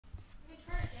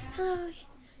Hello.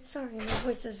 Sorry, my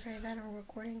voice is very bad on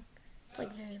recording. It's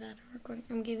like very bad on recording.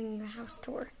 I'm giving you a house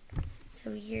tour.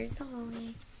 So here's the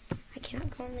hallway. I cannot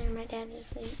go in there. My dad's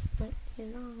asleep. But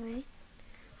here's the hallway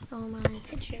with all my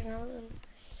pictures and all of them.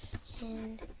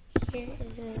 And here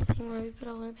is the thing where we put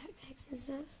all our backpacks and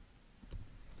stuff.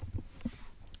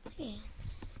 And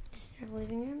this is our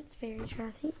living room. It's very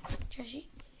trashy.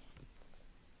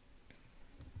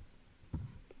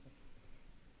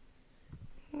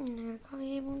 And I got a coffee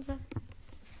table and stuff.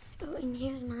 Oh, and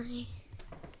here's my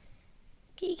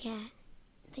kitty cat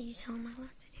that you saw in my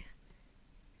last video.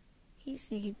 He's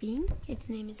sleeping. Its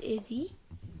name is Izzy.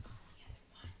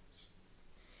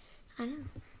 I know.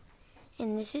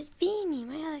 And this is Beanie,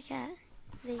 my other cat.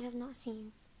 They have not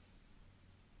seen.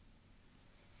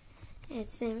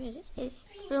 Its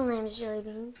real name is Jelly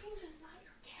Beans.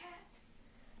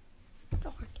 It's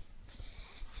all right.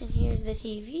 And here's the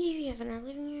TV we have in our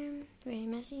living room. Very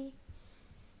messy.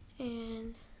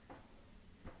 And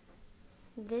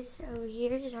this over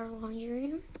here is our laundry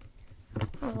room.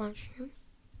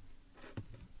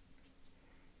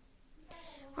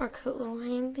 Our coat little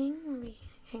hang thing where we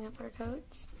hang up our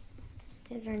coats.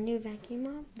 This is our new vacuum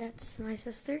mop. That's my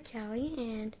sister Callie,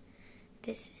 and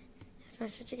that's my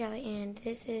sister Callie, and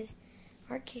this is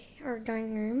our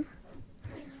dining room.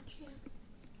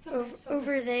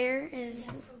 Over there is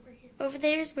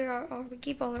where we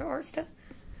keep all our art stuff.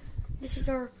 This is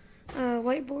our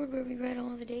whiteboard where we write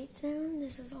all the dates down.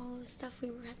 This is all the stuff we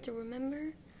have to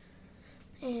remember.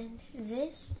 And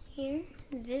this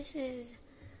is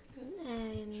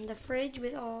the fridge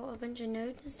with a bunch of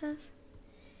notes and stuff.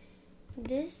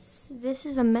 This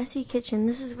is a messy kitchen.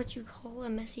 This is what you call a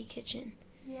messy kitchen.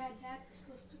 Yeah, Dad's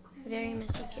supposed to clean. Very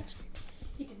messy kitchen.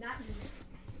 He did not use it.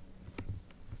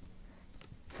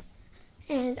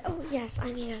 And oh yes,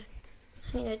 I need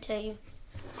to tell you.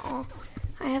 Oh,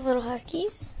 I have little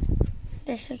huskies.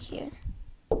 They're so cute.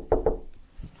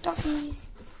 Doggies.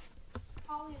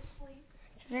 Probably asleep.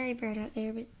 It's very bright out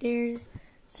there, but there's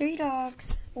 3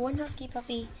 dogs, 1 husky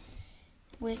puppy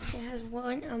it has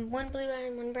one blue eye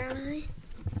and 1 brown eye.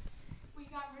 We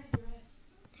got rid of the rest.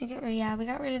 We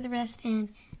got rid of the rest,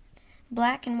 and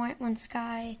black and white one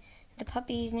Sky. The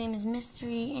puppy's name is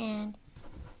Mystery, and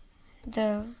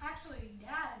actually,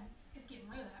 Dad is getting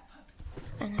rid of that puppy.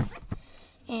 I know.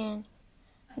 And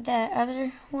the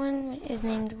other one is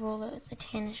named Rollo, the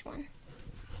tannish one.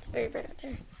 It's very bright out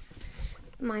there.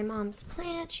 My mom's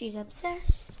plant, she's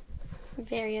obsessed.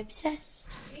 Very obsessed.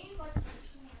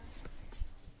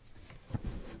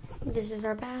 This is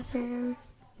our bathroom.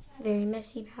 Very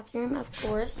messy bathroom, of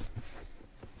course.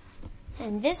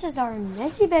 And this is our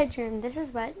messy bedroom. This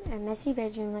is what a messy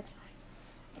bedroom looks like.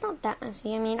 It's not that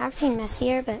messy. I mean, I've seen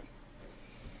messier, but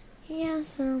yeah,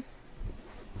 so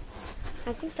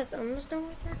I think that's almost done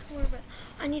with our tour, but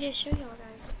I need to show y'all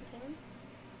guys something.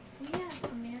 We have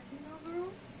American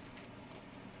Girls,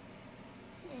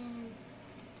 and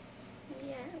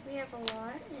we have a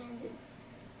lot, and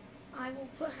I will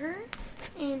put her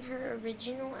in her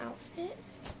original outfit.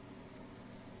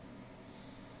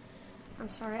 I'm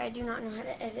sorry, I do not know how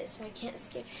to edit, so I can't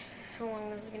skip how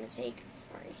long this is going to take. I'm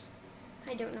sorry.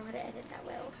 I don't know how to edit that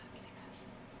well.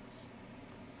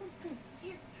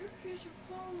 Here's your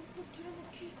phone. Lift it in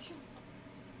the kitchen.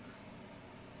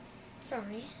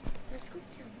 Sorry. Let's go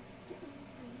down.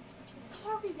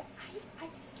 Sorry, I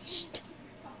just can't keep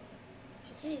your phone.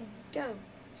 Okay, go.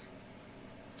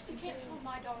 You can't show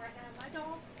my doll right now. My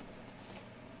doll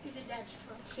is in Dad's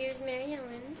truck. Here's Mary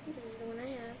Ellen. This is the one I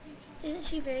have. Isn't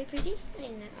she very pretty? I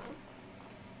know.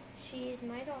 She is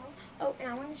my doll. Oh,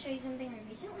 and I want to show you something I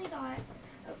recently got.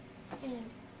 Oh, and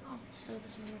I'll show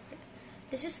this one real quick.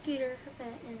 This is Scooter, her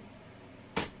pet, and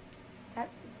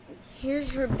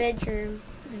here's her bedroom.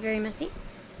 It's very messy.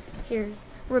 Here's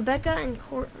Rebecca and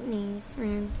Courtney's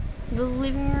room. The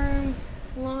living room,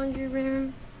 laundry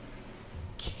room,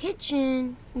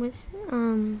 kitchen with,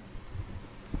 I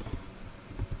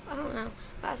don't know,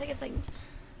 but I think it's like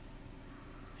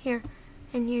here,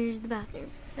 and here's the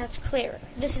bathroom. That's Clara.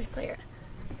 This is Clara.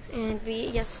 And we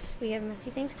have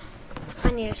messy things.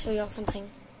 I need to show y'all something.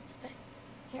 But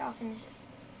here, I'll finish this.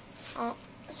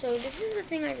 So this is the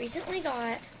thing I recently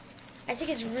got. I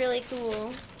think it's really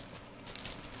cool.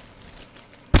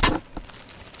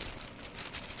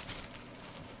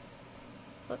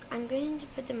 Look, I'm going to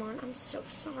put them on. I'm so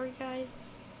sorry, guys.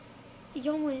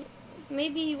 Y'all,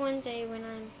 maybe one day when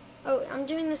I'm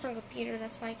doing this on computer,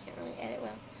 that's why I can't really edit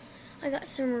well. I got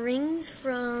some rings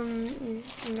from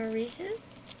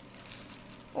Maurice's.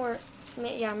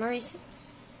 Maurice's.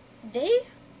 They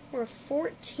were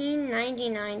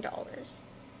 $14.99.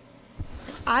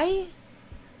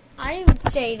 I would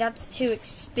say that's too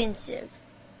expensive,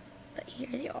 but here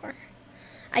they are.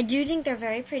 I do think they're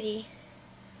very pretty.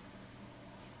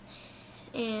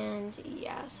 And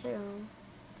yeah, so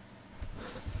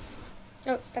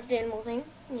stuffed animal thing.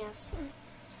 Yes,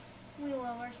 we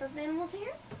love our stuffed animals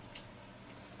here.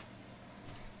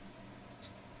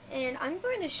 And I'm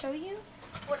going to show you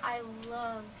what I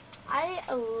love. I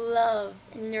love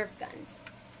Nerf guns.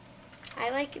 I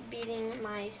like beating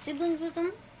my siblings with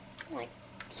them, like,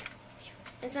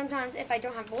 and sometimes if I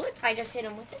don't have bullets, I just hit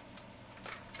them with it.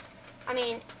 I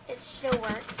mean, it still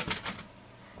works.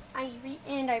 I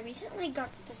recently got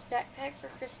this backpack for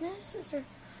Christmas. It's a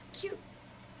cute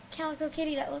calico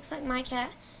kitty that looks like my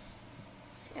cat,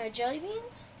 Jelly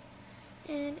Beans,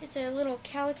 and it's a little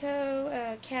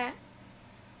calico cat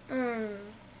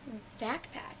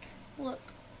backpack. Look.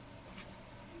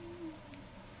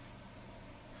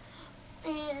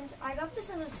 And I got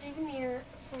this as a souvenir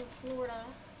from Florida.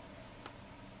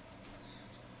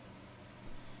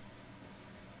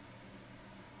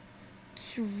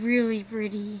 It's really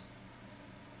pretty.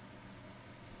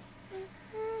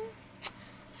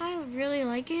 I really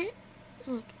like it.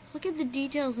 Look at the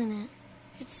details in it.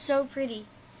 It's so pretty.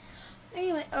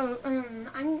 Anyway,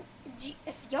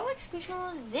 if y'all like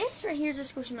Squishmallows, this right here is a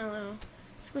Squishmallow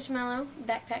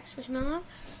backpack Squishmallow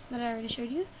that I already showed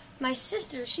you. My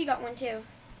sister, she got one too.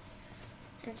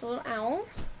 And it's a little owl,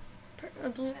 a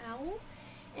blue owl.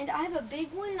 And I have a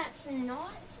big one that's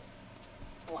not.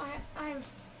 Well, I have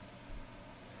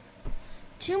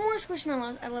 2 more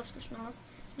Squishmallows. I love Squishmallows.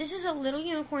 This is a little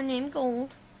unicorn named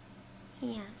Gold.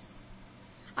 Yes.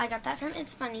 I got that from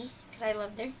It's Funny because I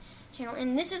love their channel.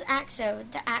 And this is Axo,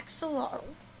 the axolotl.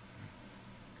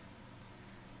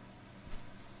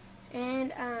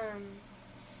 And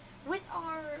with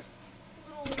our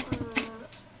little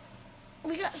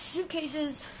we got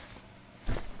suitcases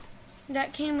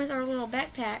that came with our little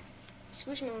backpack,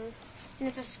 Squishmallows, and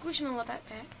it's a Squishmallow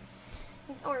backpack,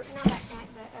 or not backpack,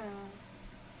 but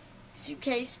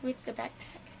suitcase with the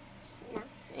backpack.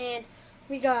 And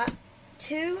we got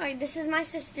 2. This is my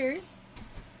sister's.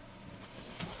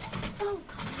 Oh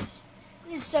gosh,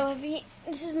 it is so heavy.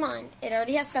 This is mine. It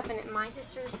already has stuff in it. My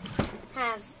sister's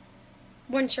has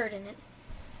 1 shirt in it.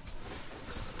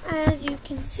 As you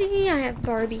can see, I have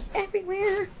Barbies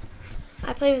everywhere.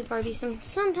 I play with Barbies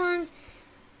sometimes,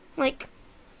 like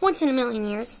once in a million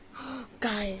years.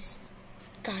 Guys.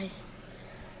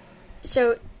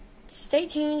 So stay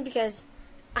tuned because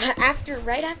right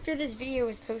after this video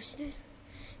is posted,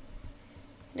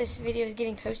 this video is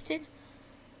getting posted,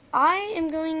 I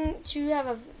am going to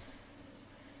have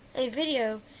a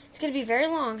video. It's going to be very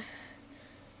long.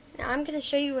 Now I'm going to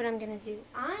show you what I'm going to do.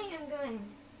 I am going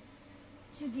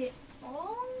to get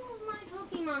all of my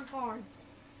Pokemon cards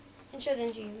and show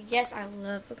them to you. Yes, I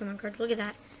love Pokemon cards. Look at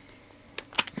that.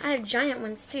 I have giant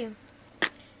ones too.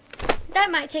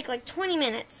 That might take like 20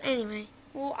 minutes. Anyway,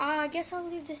 well, I guess I'll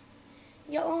leave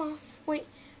y'all off. Wait,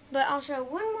 but I'll show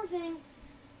one more thing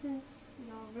since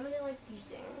y'all really like these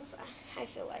things. I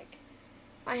feel like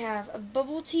I have a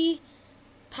bubble tea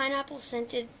pineapple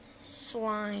scented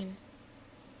slime.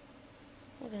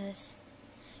 Look at this.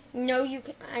 No, you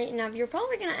can. Now you're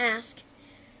probably gonna ask,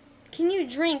 can you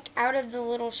drink out of the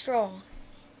little straw?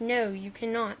 No, you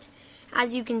cannot.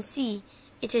 As you can see,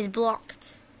 it is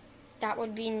blocked. That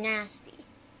would be nasty.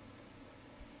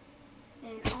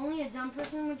 And only a dumb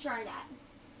person would try that.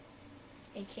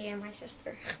 AKA my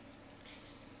sister.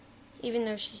 Even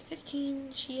though she's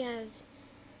 15, she has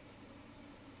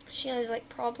like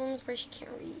problems where she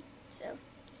can't read. So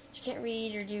she can't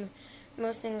read or do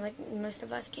most things like most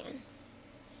of us can.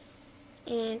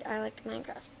 And I like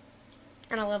Minecraft.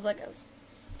 And I love Legos.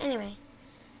 Anyway,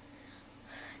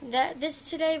 this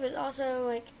today was also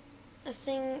like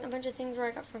a bunch of things where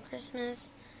I got from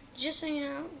Christmas. Just so you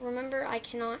know, remember I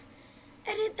cannot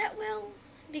edit that well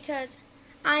because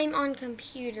I'm on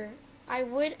computer. I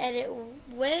would edit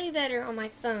way better on my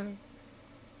phone,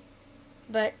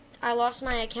 but I lost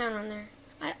my account on there.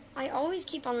 I always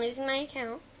keep on losing my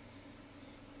account.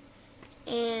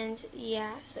 And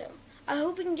yeah, so I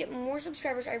hope we can get more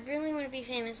subscribers. I really want to be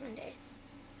famous one day.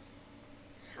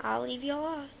 I'll leave y'all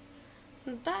off.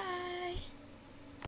 Bye.